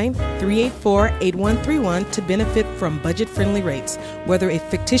 909-384-8131 to benefit from budget-friendly rates. Whether a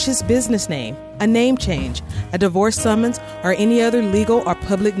fictitious business name, a name change, a divorce summons, or any other legal or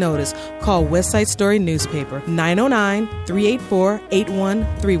public notice, call West Side Story newspaper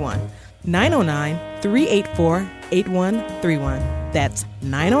 909-384-8131. 909-384-8131. That's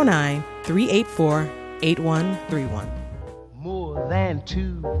 909-384-8131. More than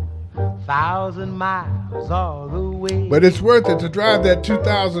 2,000 miles all the way. But it's worth it to drive that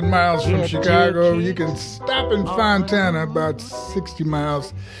 2,000 miles from Chicago. You can stop in Fontana, about 60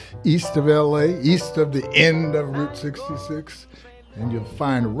 miles east of L.A., east of the end of Route 66. And you'll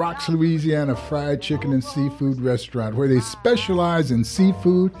find Rock's Louisiana Fried Chicken and Seafood Restaurant, where they specialize in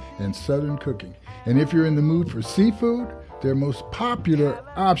seafood and Southern cooking. And if you're in the mood for seafood, their most popular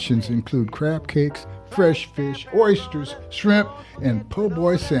options include crab cakes, fresh fish, oysters, shrimp, and po'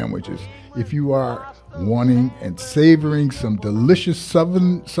 boy sandwiches. If you are wanting and savoring some delicious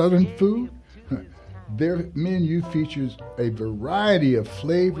Southern food, their menu features a variety of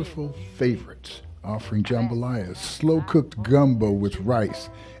flavorful favorites, offering jambalaya, slow-cooked gumbo with rice,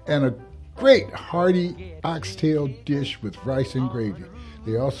 and a great hearty oxtail dish with rice and gravy.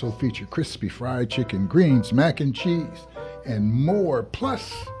 They also feature crispy fried chicken, greens, mac and cheese, and more.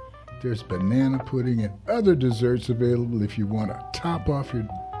 Plus, there's banana pudding and other desserts available if you want to top off your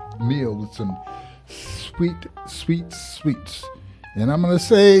meal with some sweet, sweet sweets. And I'm going to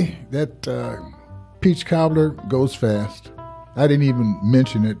say that peach cobbler goes fast. I didn't even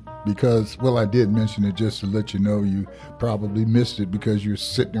mention it because, well, I did mention it just to let you know you probably missed it because you're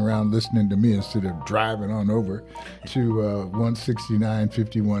sitting around listening to me instead of driving on over to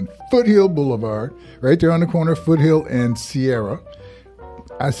 16951 Foothill Boulevard, right there on the corner of Foothill and Sierra.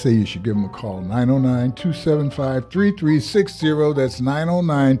 I say you should give them a call, 909-275-3360. That's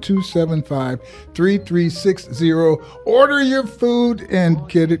 909-275-3360. Order your food and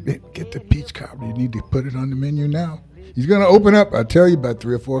get the peach cobbler. You need to put it on the menu now. He's going to open up, I tell you, about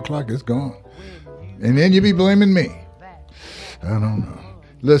 3 or 4 o'clock, it's gone. And then you be blaming me. I don't know.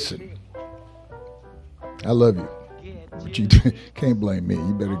 Listen, I love you. But you can't blame me.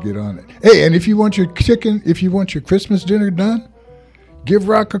 You better get on it. Hey, and if you want your Christmas dinner done, give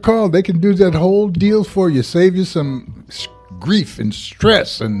Rock a call. They can do that whole deal for you. Save you some grief and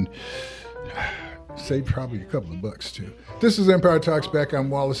stress and save probably a couple of bucks, too. This is Empire Talks Back. I'm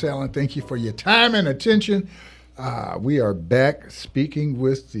Wallace Allen. Thank you for your time and attention. We are back speaking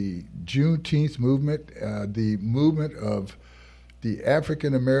with the Juneteenth movement, the movement of the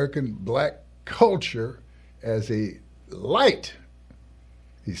African-American black culture as a light,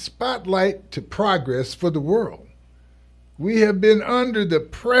 a spotlight to progress for the world. We have been under the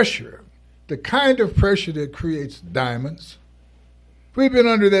pressure, the kind of pressure that creates diamonds. We've been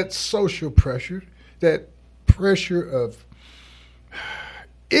under that social pressure, that pressure of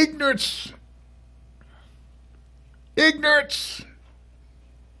ignorance,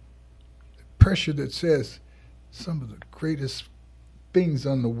 pressure that says some of the greatest things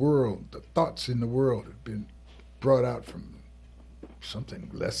on the world, the thoughts in the world have been brought out from something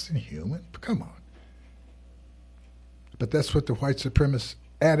less than human. Come on. But that's what the white supremacist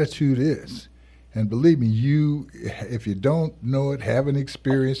attitude is. And believe me, if you don't know it, haven't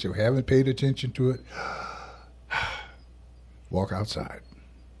experienced or haven't paid attention to it, walk outside.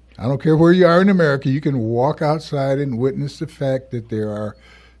 I don't care where you are in America, you can walk outside and witness the fact that there are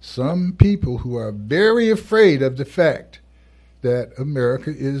some people who are very afraid of the fact that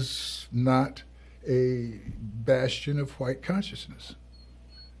America is not a bastion of white consciousness.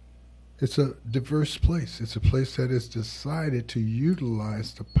 It's a diverse place. It's a place that has decided to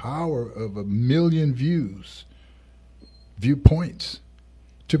utilize the power of a million viewpoints,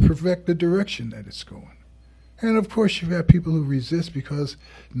 to perfect the direction that it's going. And of course, you have people who resist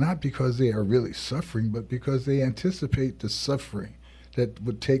not because they are really suffering, but because they anticipate the suffering that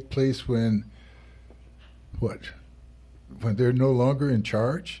would take place when they're no longer in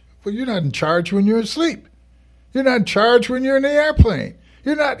charge? Well, you're not in charge when you're asleep. You're not in charge when you're in the airplane.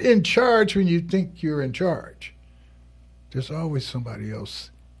 You're not in charge when you think you're in charge. There's always somebody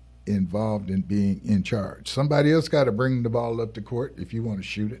else involved in being in charge. Somebody else got to bring the ball up the court if you want to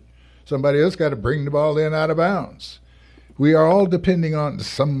shoot it. Somebody else got to bring the ball in out of bounds. We are all depending on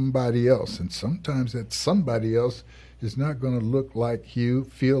somebody else, and sometimes that somebody else is not going to look like you,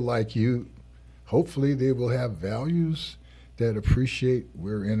 feel like you. Hopefully they will have values that appreciate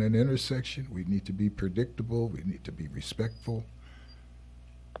we're in an intersection. We need to be predictable. We need to be respectful.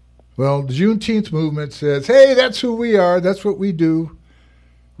 Well, the Juneteenth movement says, hey, that's who we are. That's what we do.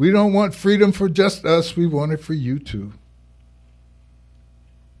 We don't want freedom for just us. We want it for you too.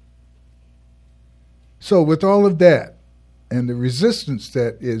 So with all of that and the resistance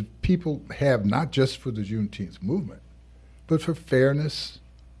that is people have not just for the Juneteenth movement, but for fairness,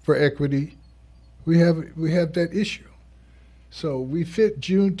 for equity, we have that issue. So we fit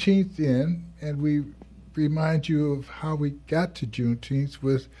Juneteenth in, and we remind you of how we got to Juneteenth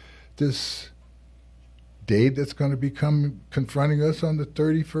with this day that's going to be confronting us on the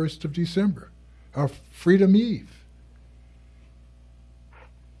 31st of December, our Freedom Eve.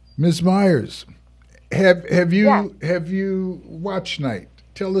 Ms. Myers, have you Watch Night?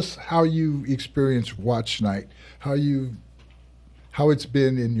 Tell us how you experience Watch Night, how it's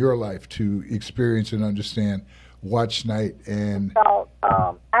been in your life to experience and understand Watch Night. And so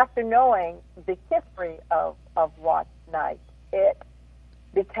after knowing the history of Watch Night, it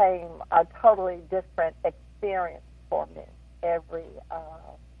became a totally different experience for me every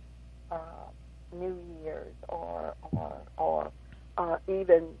New Year's or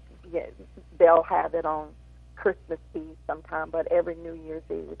even they'll have it on Christmas Eve sometime, but every New Year's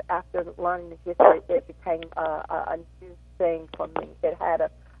Eve. After learning the history, it became a new thing for me. It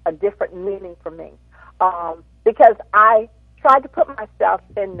had a different meaning for me because I tried to put myself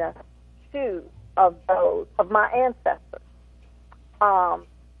in the shoes of my ancestors.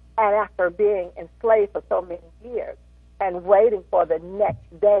 And after being enslaved for so many years and waiting for the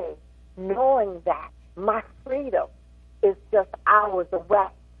next day, knowing that my freedom is just hours away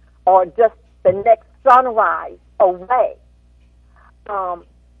or just the next sunrise away.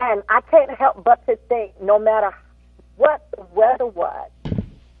 And I can't help but to think, no matter what the weather was,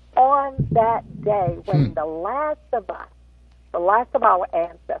 on that day when the last of our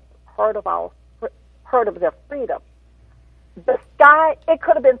ancestors heard of their freedom, the sky, it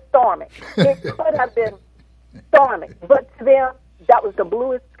could have been storming. It could have been storming. But to them, that was the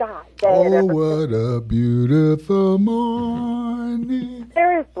bluest sky they had ever what seen. a beautiful morning.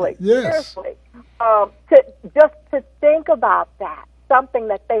 Seriously. Yes. Seriously. To think about that, something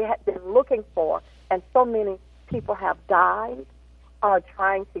that they had been looking for, and so many people have died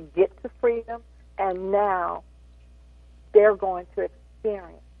trying to get to freedom, and now they're going to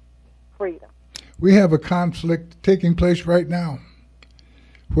experience freedom. We have a conflict taking place right now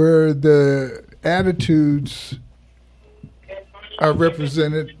where the attitudes are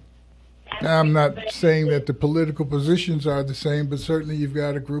represented. Now, I'm not saying that the political positions are the same, but certainly you've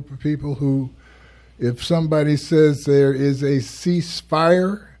got a group of people who, if somebody says there is a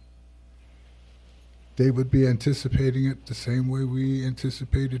ceasefire, they would be anticipating it the same way we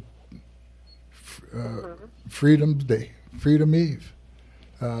anticipated Freedom's Day, Freedom Eve,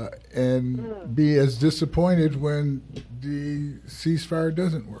 and be as disappointed when the ceasefire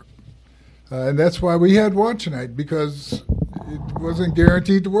doesn't work. And that's why we had Watch Night, because it wasn't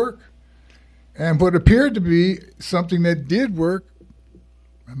guaranteed to work. And what appeared to be something that did work,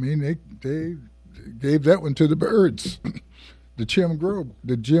 I mean, they gave that one to the birds, the Jim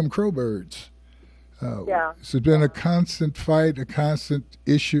Crow birds. It's been a constant fight, a constant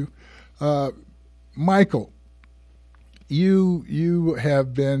issue. Michael, you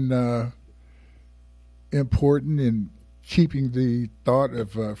have been important in keeping the thought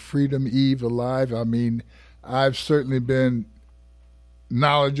of Freedom Eve alive. I mean, I've certainly been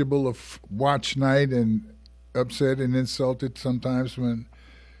knowledgeable of Watch Night and upset and insulted sometimes when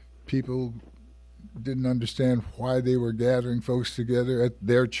people didn't understand why they were gathering folks together at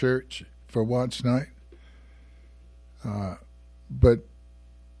their church for Watch Night. But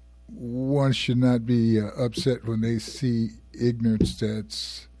one should not be upset when they see ignorance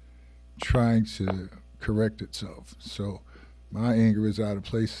that's trying to correct itself. So my anger is out of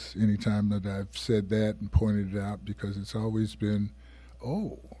place anytime that I've said that and pointed it out, because it's always been,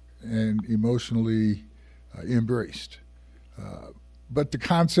 and emotionally embraced. But the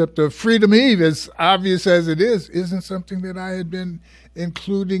concept of Freedom Eve, as obvious as it is, isn't something that I had been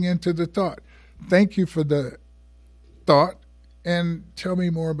including into the thought. Thank you for the thought, and tell me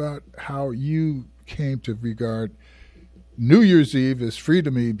more about how you came to regard New Year's Eve as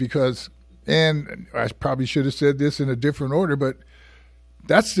Freedom Eve, because, and I probably should have said this in a different order, but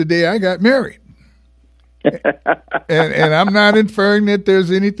that's the day I got married. and I'm not inferring that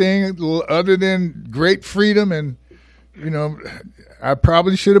there's anything other than great freedom, and, I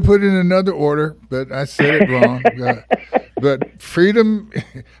probably should have put it in another order, but I said it wrong. But freedom,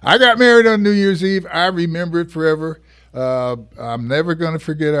 I got married on New Year's Eve. I remember it forever. I'm never going to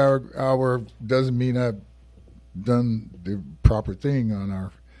forget our, doesn't mean I've done the proper thing on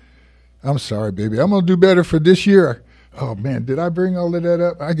our, I'm sorry, baby. I'm going to do better for this year. Oh, man, did I bring all of that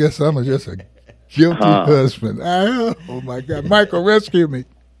up? I guess I'm just a guilty husband. Oh, my God. Michael, rescue me.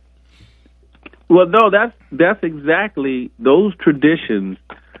 Well, no, that's exactly, those traditions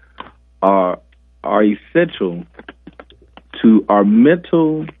are essential to our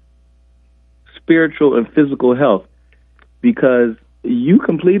mental, spiritual, and physical health, because you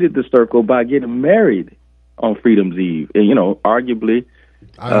completed the circle by getting married on Freedom's Eve. And, arguably,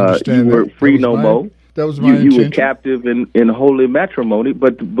 you were free no more. That was my you were captive in holy matrimony.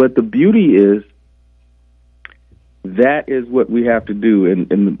 But the beauty is, that is what we have to do.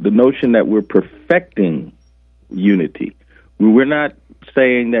 And the notion that we're perfecting unity. We're not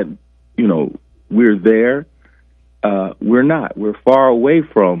saying that, we're there. We're not. We're far away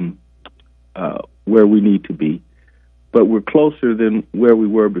from where we need to be, but we're closer than where we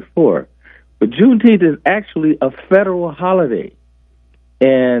were before. But Juneteenth is actually a federal holiday,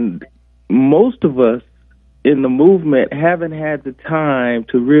 and most of us in the movement haven't had the time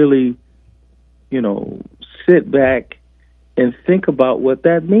to really, sit back and think about what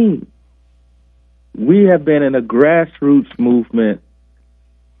that means. We have been in a grassroots movement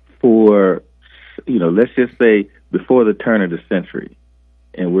for, let's just say before the turn of the century,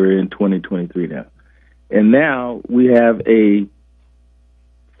 and we're in 2023 now. And now we have a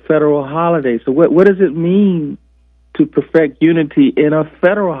federal holiday. So what does it mean to perfect unity in a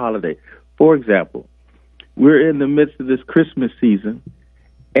federal holiday? For example, we're in the midst of this Christmas season,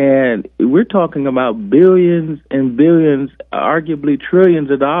 and we're talking about billions and billions, arguably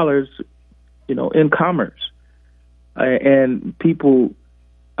trillions of dollars, in commerce. And people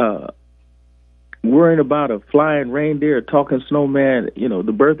worrying about a flying reindeer, a talking snowman,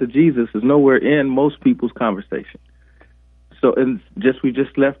 the birth of Jesus is nowhere in most people's conversation. So, we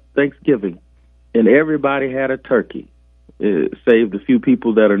just left Thanksgiving, and everybody had a turkey, save the few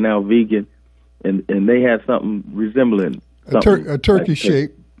people that are now vegan, and they had something resembling a turkey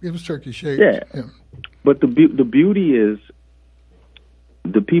shape. It was turkey shaped. Yeah. But the beauty is,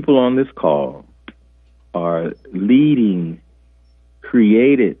 the people on this call are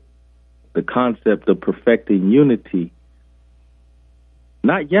created the concept of perfecting unity,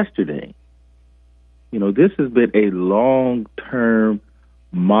 not yesterday. This has been a long-term,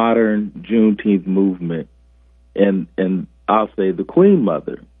 modern Juneteenth movement, and I'll say the Queen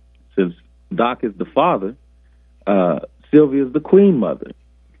Mother, since Doc is the father, Sylvia is the Queen Mother,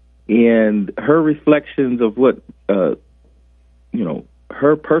 and her reflections of what, her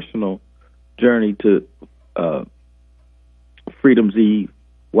personal journey to Freedom's Eve,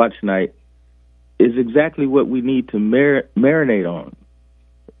 Watch Night, is exactly what we need to marinate on.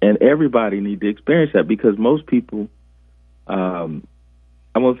 And everybody need to experience that, because most people, I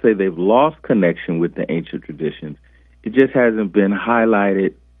won't say they've lost connection with the ancient traditions. It just hasn't been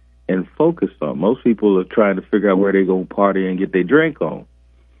highlighted and focused on. Most people are trying to figure out where they're going to party and get their drink on.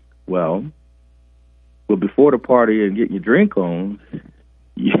 Well, before the party and getting your drink on,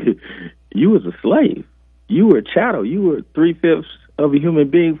 you was a slave. You were a chattel. You were 3/5 of a human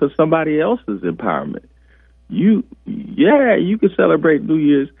being for somebody else's empowerment. You could celebrate New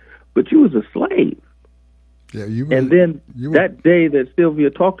Year's, but you was a slave. Yeah, you were. And then that day that Sylvia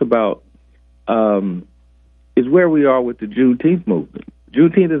talked about is where we are with the Juneteenth movement.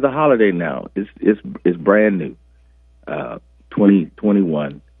 Juneteenth is a holiday now. It's brand new.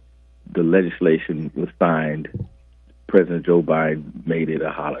 2021, the legislation was signed. President Joe Biden made it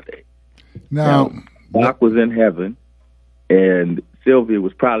a holiday. Now Doc was in heaven, and Sylvia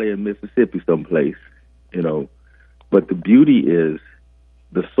was probably in Mississippi someplace, But the beauty is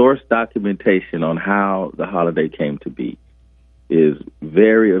the source documentation on how the holiday came to be is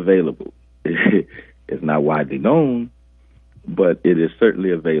very available. It's not widely known, but it is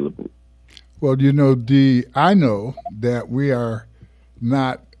certainly available. Well, I know that we are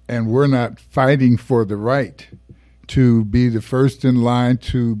not, and we're not fighting for the right to be the first in line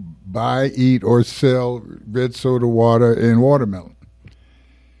to buy, eat, or sell red soda water and watermelon.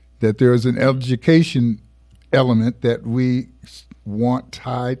 That there is an education element that we want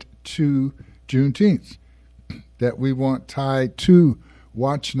tied to Juneteenth, that we want tied to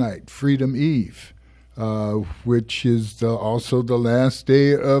Watch Night, Freedom Eve, which is also the last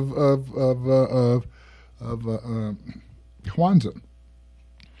day of Kwanzaa.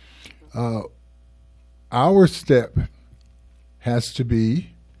 Our step has to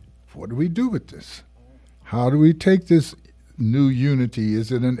be, what do we do with this? How do we take this new unity?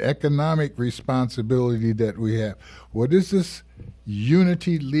 Is it an economic responsibility that we have? What is this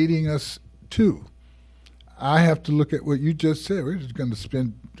unity leading us to? I have to look at what you just said. We're just going to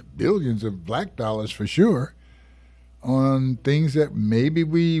spend billions of black dollars for sure on things that maybe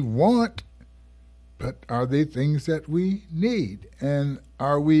we want, but are they things that we need? And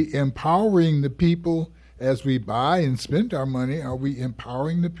are we empowering the people as we buy and spend our money? Are we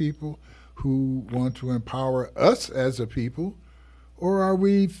empowering the people who want to empower us as a people, or are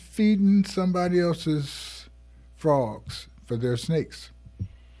we feeding somebody else's frogs for their snakes?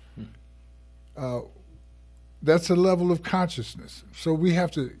 That's a level of consciousness. So we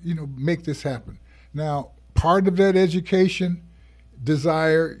have to, make this happen. Now, part of that education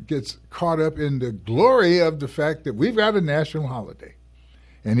desire gets caught up in the glory of the fact that we've got a national holiday.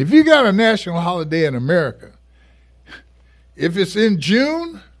 And if you got a national holiday in America, if it's in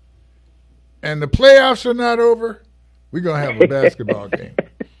June and the playoffs are not over, we're going to have a basketball game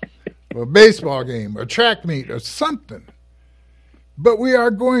or a baseball game or track meet or something. But we are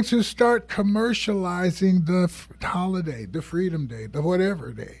going to start commercializing the holiday, the Freedom Day, the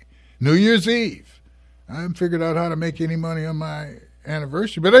whatever day, New Year's Eve. I haven't figured out how to make any money on my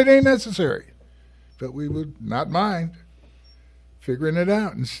anniversary, but it ain't necessary. But we would not mind figuring it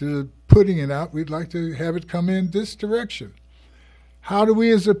out. Instead of putting it out, we'd like to have it come in this direction. How do we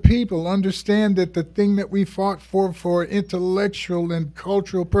as a people understand that the thing that we fought for intellectual and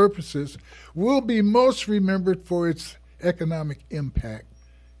cultural purposes will be most remembered for its economic impact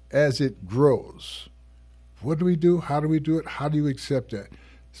as it grows? What do we do? How do we do it? How do you accept that?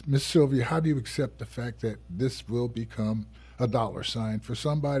 Miss Sylvia, how do you accept the fact that this will become a dollar sign for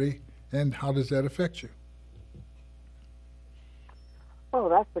somebody, and how does that affect you? Oh,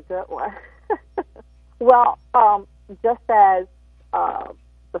 that's a good one. Well, just as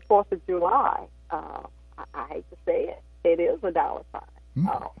the 4th of July, I hate to say it, it is a dollar sign.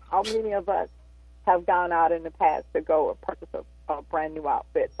 How many of us have gone out in the past to go and purchase a brand new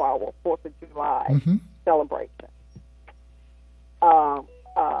outfit for our 4th of July celebration.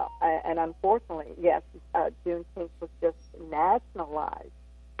 And unfortunately, yes, Juneteenth was just nationalized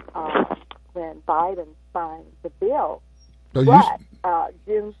when Biden signed the bill. But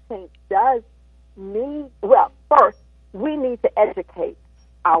Juneteenth does need, well, first, we need to educate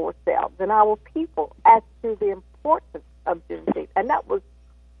ourselves and our people as to the importance of Juneteenth. And that was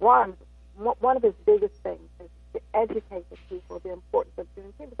one of his biggest things, is to educate the people the importance of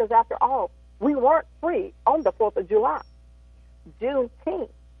Juneteenth. Because after all, we weren't free on the 4th of July. Juneteenth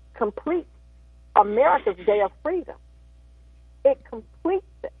completes America's Day of Freedom. It completes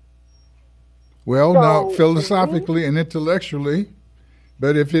it. Well, now, philosophically and intellectually,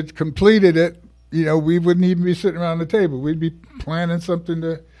 but if it completed it, we wouldn't even be sitting around the table. We'd be planning something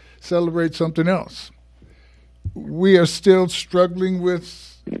to celebrate something else. We are still struggling with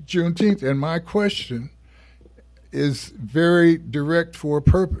Juneteenth, and my question is very direct for a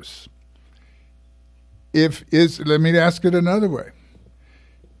purpose. Let me ask it another way.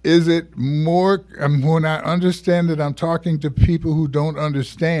 Is it more, when I understand that I'm talking to people who don't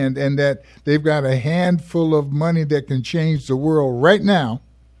understand and that they've got a handful of money that can change the world right now,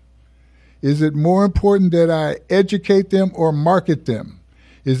 is it more important that I educate them or market them?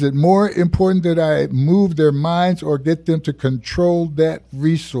 Is it more important that I move their minds or get them to control that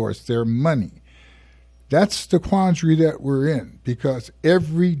resource, their money? That's the quandary that we're in, because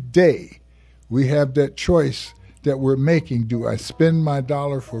every day we have that choice that we're making. Do I spend my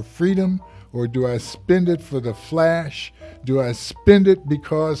dollar for freedom, or do I spend it for the flash? Do I spend it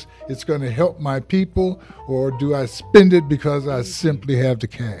because it's going to help my people, or do I spend it because I simply have the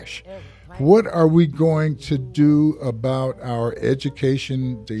cash? What are we going to do about our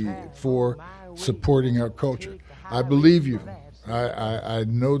education for supporting our culture? I believe you. I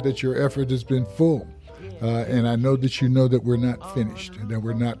know that your effort has been full. And I know that you know that we're not finished, that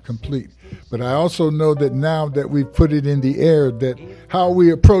we're not complete. But I also know that now that we've put it in the air, that how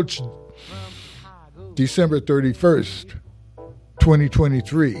we approach December 31st,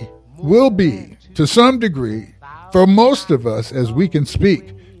 2023, will be, to some degree, for most of us, as we can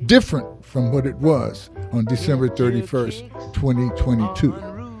speak, different from what it was on December 31st, 2022.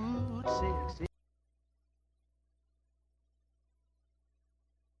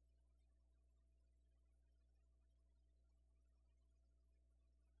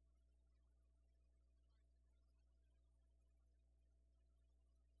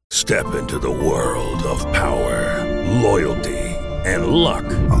 Step into the world of power, loyalty, and luck.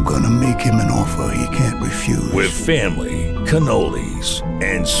 I'm gonna make him an offer he can't refuse. With family, cannolis,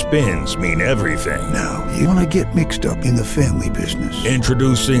 and spins mean everything. Now, you wanna get mixed up in the family business.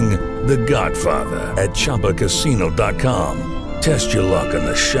 Introducing The Godfather at ChumbaCasino.com. Test your luck in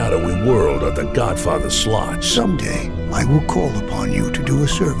the shadowy world of The Godfather slot. Someday, I will call upon you to do a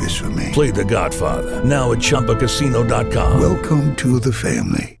service for me. Play The Godfather now at ChumbaCasino.com. Welcome to the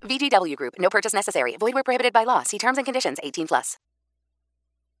family. VGW Group. No purchase necessary. Void where prohibited by law. See terms and conditions. 18+.